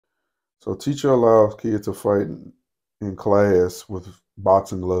So teacher allows kids to fight in class with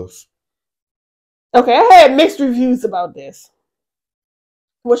boxing gloves. Okay, I had mixed reviews about this.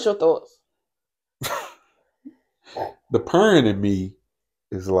 What's your thoughts? The parent in me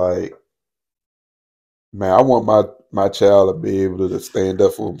is like, man, I want my child to be able to stand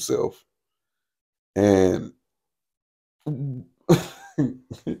up for himself. And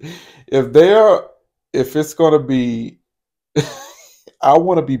if it's gonna be, I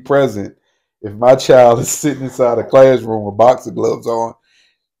want to be present if my child is sitting inside a classroom with boxing gloves on,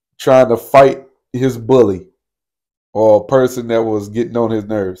 trying to fight his bully or a person that was getting on his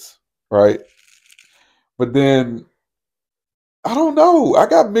nerves, right? But then I don't know. I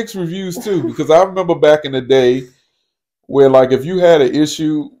got mixed reviews too because I remember back in the day where, like, if you had an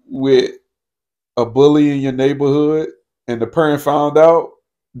issue with a bully in your neighborhood and the parent found out,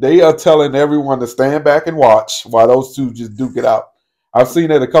 they are telling everyone to stand back and watch while those two just duke it out. I've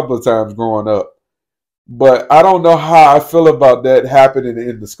seen it a couple of times growing up, but I don't know how I feel about that happening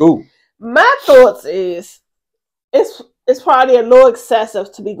in the school. My thoughts is it's probably a little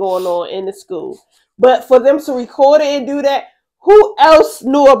excessive to be going on in the school, but for them to record it and do that, who else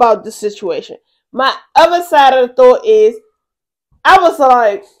knew about the situation? My other side of the thought is, I was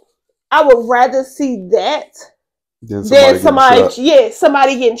like, I would rather see that Then than somebody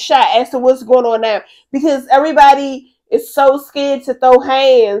somebody getting shot as to what's going on now. Because everybody is so scared to throw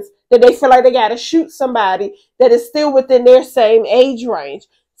hands that they feel like they gotta shoot somebody that is still within their same age range.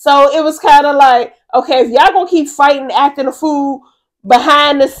 So it was kind of like, okay, if y'all gonna keep fighting, acting a fool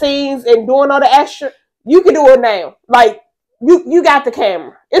behind the scenes and doing all the extra, you can do it now. Like, you got the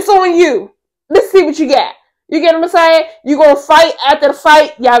camera. It's on you. Let's see what you got. You get what I'm saying? You gonna fight after the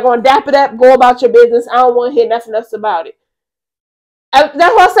fight. Y'all gonna dap it up, go about your business. I don't want to hear nothing else about it. That's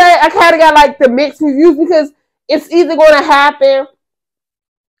why I say I kind of got like the mixed reviews, because it's either gonna happen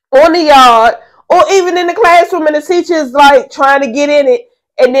on the yard or even in the classroom, and the teacher's like trying to get in it,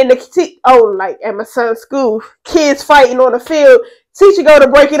 and then like at my son's school, kids fighting on the field. Teacher go to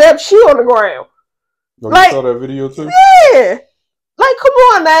break it up, she on the ground. Oh, like, you saw that video too? Yeah. Like, come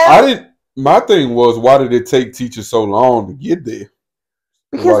on now. I didn't. My thing was, why did it take teachers so long to get there?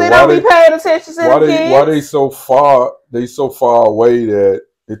 Because they don't be paying attention to the kids. Why they so far? They so far away that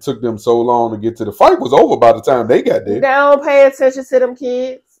it took them so long to get to the fight. Was over by the time they got there. They don't pay attention to them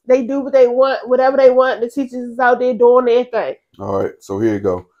kids. They do what they want, whatever they want. The teachers is out there doing their thing. All right, so here you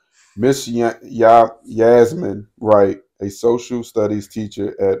go. Miss Yasmin Wright, a social studies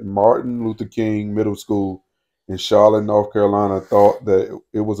teacher at Martin Luther King Middle School in Charlotte, North Carolina, thought that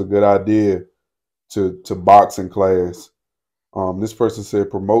it was a good idea to box in class. This person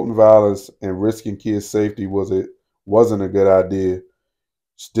said promoting violence and risking kids' safety wasn't a good idea.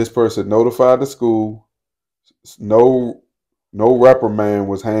 This person notified the school. No reprimand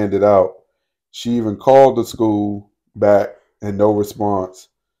was handed out. She even called the school back and no response.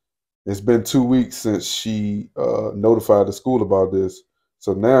 It's been 2 weeks since she notified the school about this.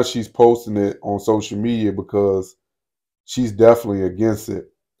 So now she's posting it on social media because she's definitely against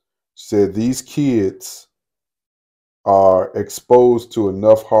it. She said these kids are exposed to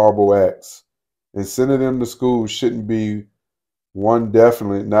enough horrible acts, and sending them to school shouldn't be one,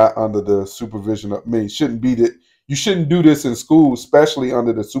 definitely not under the supervision of me. Shouldn't be that you shouldn't do this in school, especially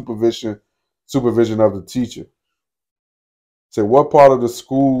under the supervision of the teacher. So what part of the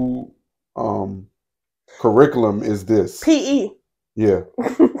school curriculum is this? PE. Yeah.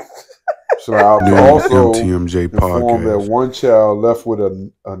 So I was also informed that one child left with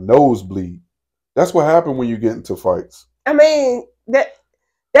a nosebleed. That's what happened when you get into fights. I mean, that's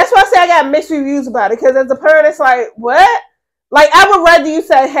why I say I got mixed reviews about it, because as a parent, it's like, what? Like, I would rather you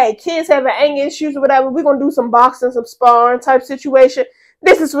say, hey, kids having anger issues or whatever, we're going to do some boxing, some sparring type situation.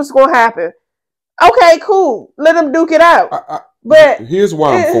 This is what's going to happen. Okay, cool. Let them duke it out. But here's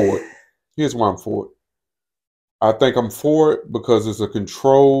why I'm for it. Here's why I'm for it. I think I'm for it because it's a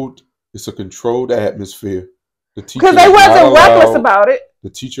controlled atmosphere. Because they wasn't reckless about it. The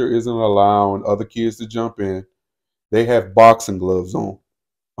teacher isn't allowing other kids to jump in. They have boxing gloves on.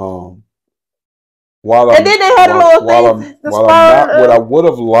 And then they had a little thing. What I would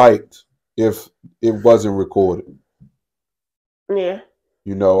have liked if it wasn't recorded. Yeah.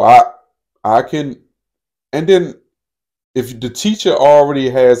 You know, I can, and then if the teacher already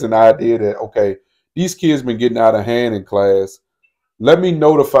has an idea that, okay, these kids been getting out of hand in class, let me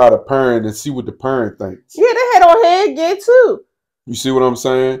notify the parent and see what the parent thinks. Yeah, they had on headgear too. You see what I'm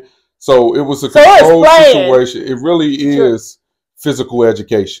saying? So it was a controlled situation. It really is physical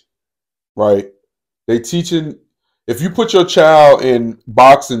education, right? They teaching. If you put your child in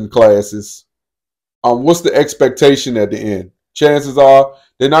boxing classes, what's the expectation at the end? Chances are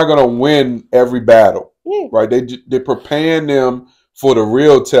they're not gonna win every battle, Yeah. right? They're preparing them for the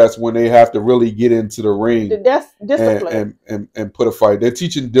real test when they have to really get into the ring That's discipline. and put a fight. They're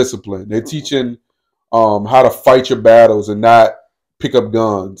teaching discipline. They're teaching how to fight your battles and not pick up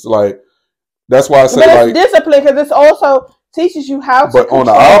guns. Like that's why I say, but it's like, discipline because it's also teaches you how to but on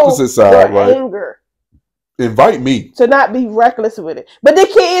the control opposite side, your right? anger. Invite me. To not be reckless with it. But the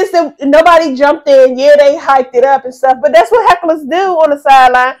kids, nobody jumped in. Yeah, they hyped it up and stuff. But that's what hecklers do on the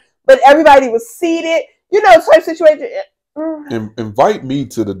sideline. But everybody was seated. You know, type situation. Invite me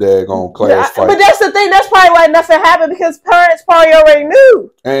to the daggone class fight. But that's the thing. That's probably why nothing happened because parents probably already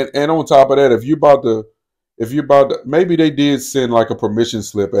knew. And on top of that, if you're about to, maybe they did send like a permission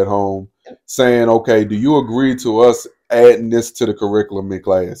slip at home saying, okay, do you agree to us adding this to the curriculum in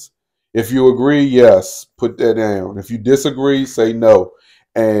class? If you agree, yes, put that down. If you disagree, say no.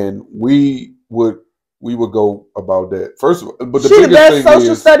 And we would go about that. First, but the She the biggest best thing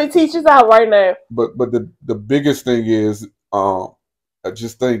social is, study teachers out right now. but the biggest thing is, I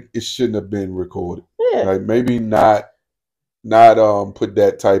just think it shouldn't have been recorded. Yeah. Like maybe not put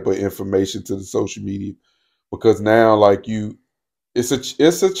that type of information to the social media, because now like it's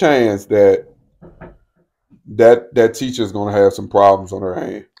a chance that teacher's gonna have some problems on her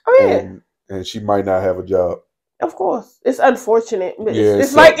hand. Oh yeah. And she might not have a job. Of course. It's unfortunate. But Yeah,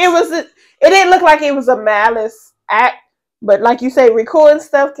 it's like it didn't look like it was a malice act. But like you say, recording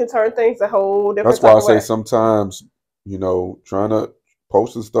stuff can turn things a whole different That's why I way. say sometimes, trying to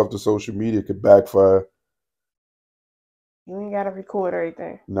posting stuff to social media could backfire. You ain't gotta record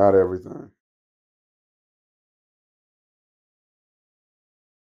everything. Not everything.